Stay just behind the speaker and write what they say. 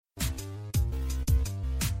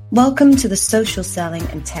Welcome to the Social Selling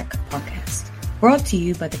and Tech Podcast, brought to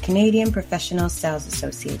you by the Canadian Professional Sales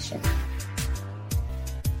Association.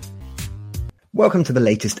 Welcome to the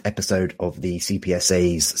latest episode of the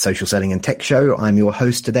CPSA's Social Selling and Tech Show. I'm your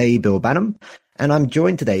host today, Bill Banham, and I'm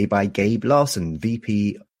joined today by Gabe Larson,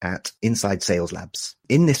 VP at Inside Sales Labs.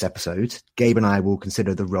 In this episode, Gabe and I will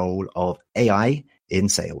consider the role of AI in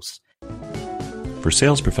sales. For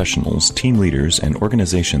sales professionals, team leaders, and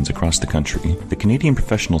organizations across the country, the Canadian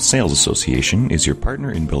Professional Sales Association is your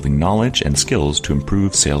partner in building knowledge and skills to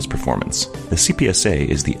improve sales performance. The CPSA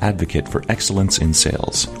is the advocate for excellence in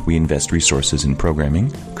sales. We invest resources in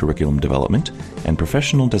programming, curriculum development, and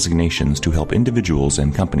professional designations to help individuals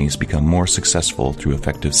and companies become more successful through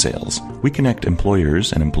effective sales. We connect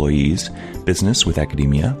employers and employees, business with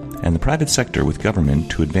academia, and the private sector with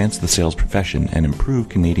government to advance the sales profession and improve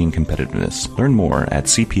Canadian competitiveness. Learn more at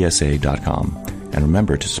cpsa.com. And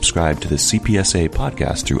remember to subscribe to the CPSA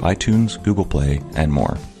podcast through iTunes, Google Play, and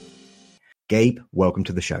more. Gabe, welcome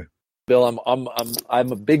to the show. Bill,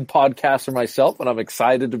 I'm a big podcaster myself, and I'm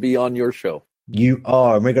excited to be on your show. You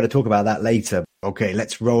are, and we're going to talk about that later. Okay,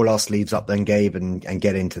 let's roll our sleeves up then, Gabe, and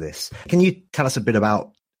get into this. Can you tell us a bit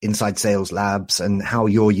about Inside Sales Labs and how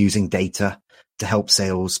you're using data to help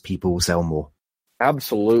sales people sell more?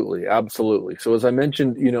 Absolutely. So as I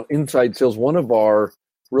mentioned, inside sales, one of our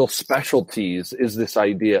real specialties is this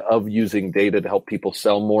idea of using data to help people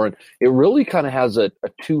sell more. And it really kind of has a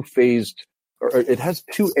two-phased, or it has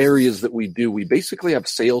two areas that we do. We basically have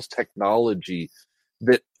sales technology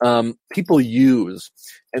that people use.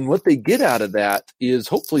 And what they get out of that is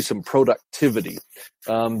hopefully some productivity.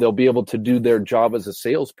 They'll be able to do their job as a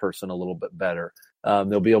salesperson a little bit better.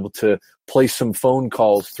 They'll be able to place some phone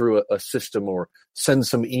calls through a system or send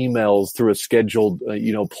some emails through a scheduled,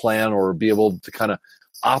 plan, or be able to kind of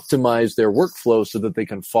optimize their workflow so that they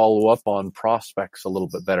can follow up on prospects a little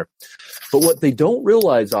bit better. But what they don't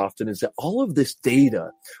realize often is that all of this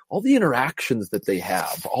data, all the interactions that they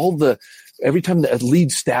have, every time a lead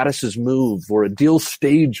statuses move or a deal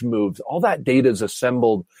stage moves, all that data is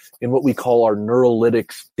assembled in what we call our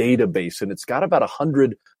Neurolytics database. And it's got about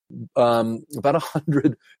 100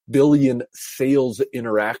 billion sales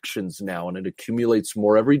interactions now, and it accumulates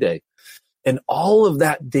more every day. And all of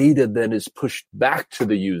that data then is pushed back to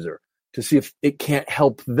the user to see if it can't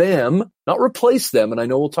help them, not replace them. And I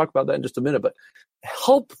know we'll talk about that in just a minute, but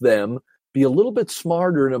help them be a little bit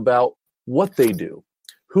smarter about what they do,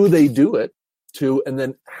 who they do it to, and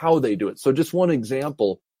then how they do it. So just one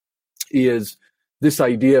example is this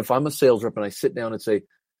idea. If I'm a sales rep and I sit down and say,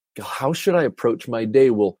 how should I approach my day?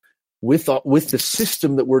 Well, with the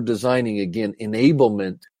system that we're designing, again,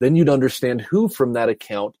 enablement, then you'd understand who from that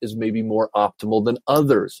account is maybe more optimal than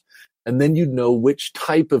others. And then you'd know which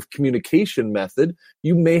type of communication method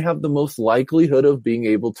you may have the most likelihood of being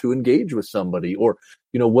able to engage with somebody. Or,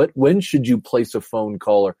 when should you place a phone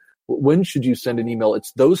call, or when should you send an email?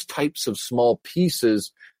 It's those types of small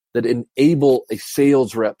pieces that enable a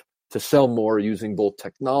sales rep to sell more using both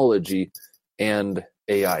technology and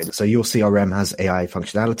AI. So your CRM has AI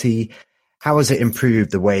functionality. How has it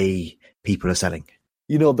improved the way people are selling?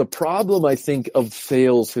 The problem, I think, of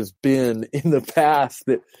sales has been in the past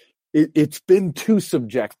that it's been too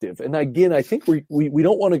subjective. And again, I think we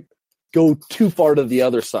don't want to go too far to the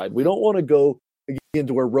other side. We don't want to go again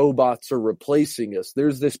to where robots are replacing us.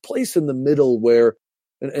 There's this place in the middle where,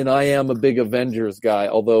 and I am a big Avengers guy,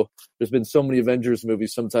 although there's been so many Avengers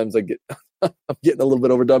movies, sometimes I'm getting a little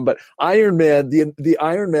bit overdone. But Iron Man, the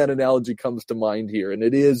Iron Man analogy comes to mind here, and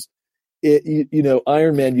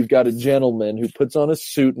Iron Man, you've got a gentleman who puts on a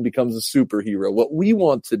suit and becomes a superhero. What we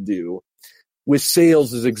want to do with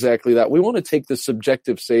sales is exactly that. We want to take the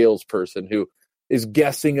subjective salesperson who is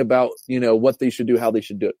guessing about, what they should do, how they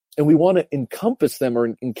should do it, and we want to encompass them or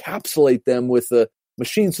encapsulate them with a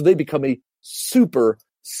machine so they become a super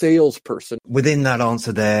salesperson. Within that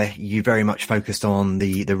answer there, you very much focused on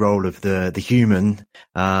the role of the human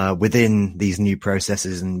within these new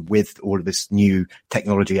processes and with all of this new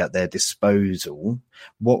technology at their disposal.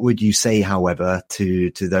 What would you say, however,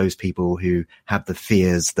 to those people who have the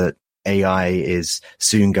fears that AI is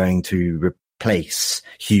soon going to replace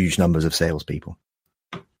huge numbers of salespeople?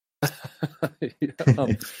 I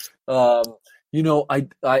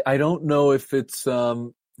don't know if it's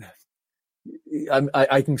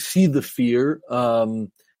I can see the fear, and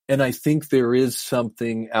I think there is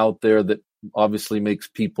something out there that obviously makes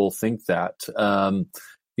people think that.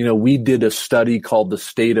 We did a study called The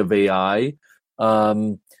State of AI,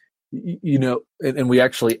 and we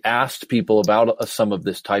actually asked people about some of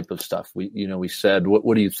this type of stuff. We said,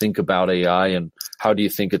 what do you think about AI, and how do you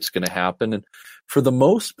think it's going to happen? And for the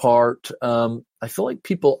most part, I feel like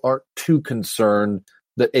people aren't too concerned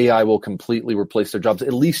that AI will completely replace their jobs,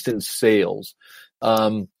 at least in sales.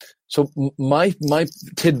 So my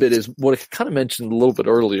tidbit is what I kind of mentioned a little bit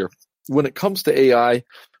earlier. When it comes to AI,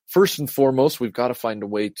 first and foremost, we've got to find a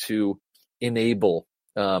way to enable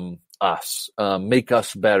us, make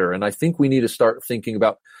us better. And I think we need to start thinking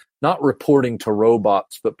about not reporting to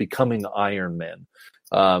robots, but becoming Iron Men,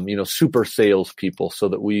 super salespeople, so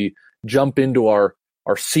that we jump into our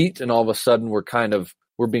seat and all of a sudden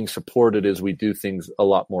we're being supported as we do things a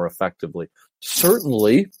lot more effectively.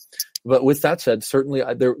 Certainly, but with that said, certainly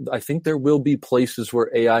I think there will be places where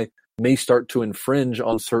AI may start to infringe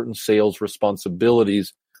on certain sales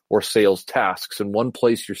responsibilities or sales tasks. And one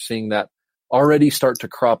place you're seeing that already start to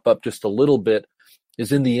crop up just a little bit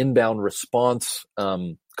is in the inbound response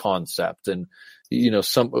concept. And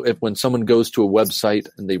when someone goes to a website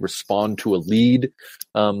and they respond to a lead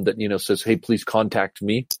that says, "Hey, please contact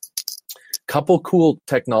me." Couple cool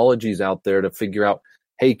technologies out there to figure out,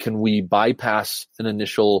 hey, can we bypass an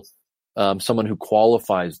initial someone who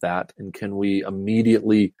qualifies that, and can we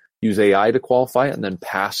immediately use AI to qualify it and then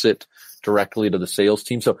pass it directly to the sales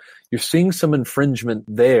team? So you're seeing some infringement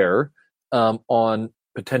there on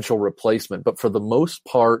potential replacement, but for the most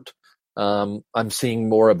part, I'm seeing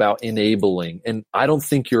more about enabling. And I don't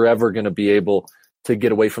think you're ever going to be able to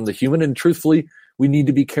get away from the human. And truthfully, we need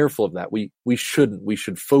to be careful of that. We shouldn't. We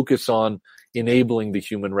should focus on enabling the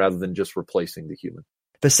human rather than just replacing the human.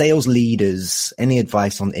 For sales leaders, any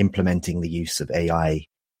advice on implementing the use of AI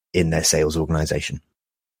in their sales organization?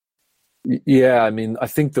 Yeah, I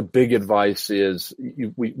think the big advice is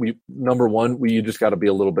number one, you just got to be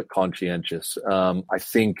a little bit conscientious. I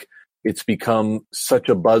think it's become such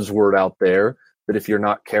a buzzword out there that if you're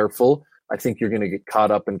not careful, I think you're going to get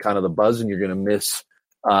caught up in kind of the buzz, and you're going to miss.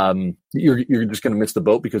 You're just going to miss the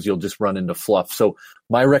boat because you'll just run into fluff. So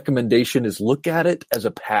my recommendation is look at it as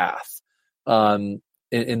a path.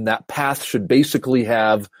 And that path should basically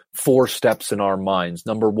have 4 steps in our minds.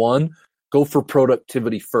 Number one, go for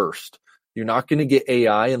productivity first. You're not going to get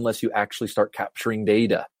AI unless you actually start capturing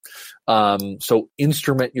data. So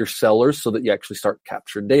instrument your sellers so that you actually start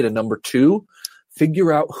capturing data. Number 2,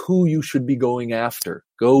 figure out who you should be going after.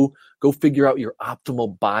 Go figure out your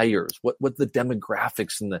optimal buyers, what the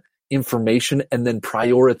demographics and the information, and then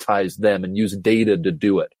prioritize them and use data to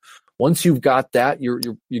do it. Once you've got that, you're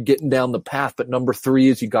getting down the path. But number 3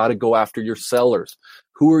 is you got to go after your sellers.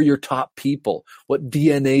 Who are your top people? What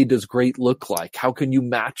DNA does great look like? How can you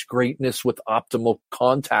match greatness with optimal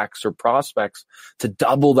contacts or prospects to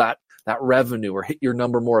double that revenue or hit your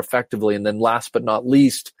number more effectively? And then last but not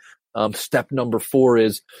least, step number 4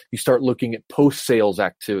 is you start looking at post-sales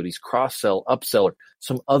activities, cross-sell, upsell, or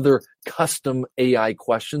some other custom AI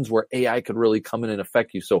questions where AI could really come in and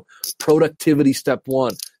affect you. So productivity, step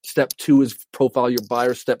 1. Step 2 is profile your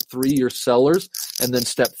buyers. Step 3, your sellers. And then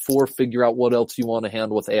step 4, figure out what else you want to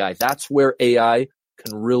handle with AI. That's where AI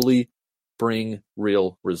can really bring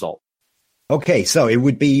real results. Okay, so it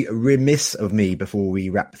would be remiss of me before we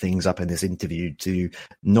wrap things up in this interview to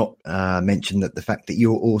not mention that the fact that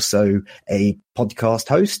you're also a podcast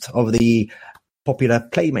host of the popular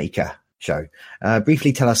Playmaker show.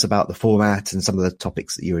 Briefly tell us about the format and some of the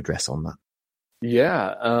topics that you address on that.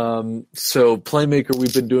 Yeah, so Playmaker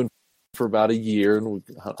we've been doing for about a year, and we've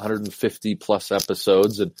 150 plus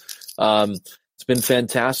episodes, and it's been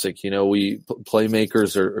fantastic.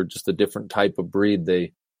 Playmakers are just a different type of breed.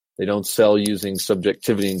 They don't sell using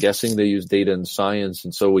subjectivity and guessing. They use data and science.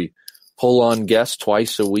 And so we pull on guests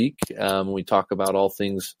twice a week. We talk about all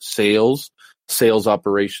things sales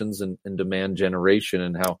operations, and demand generation,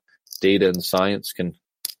 and how data and science can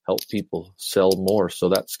help people sell more. So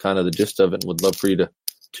that's kind of the gist of it. Would love for you to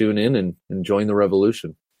tune in and join the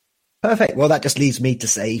revolution. Perfect. Well, that just leaves me to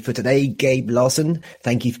say for today, Gabe Larson,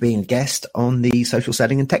 thank you for being a guest on the Social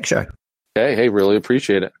Selling and Tech Show. Hey, really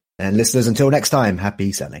appreciate it. And listeners, until next time,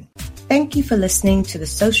 happy selling. Thank you for listening to the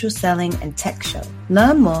Social Selling and Tech Show.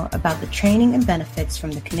 Learn more about the training and benefits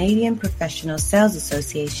from the Canadian Professional Sales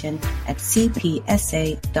Association at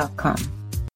cpsa.com.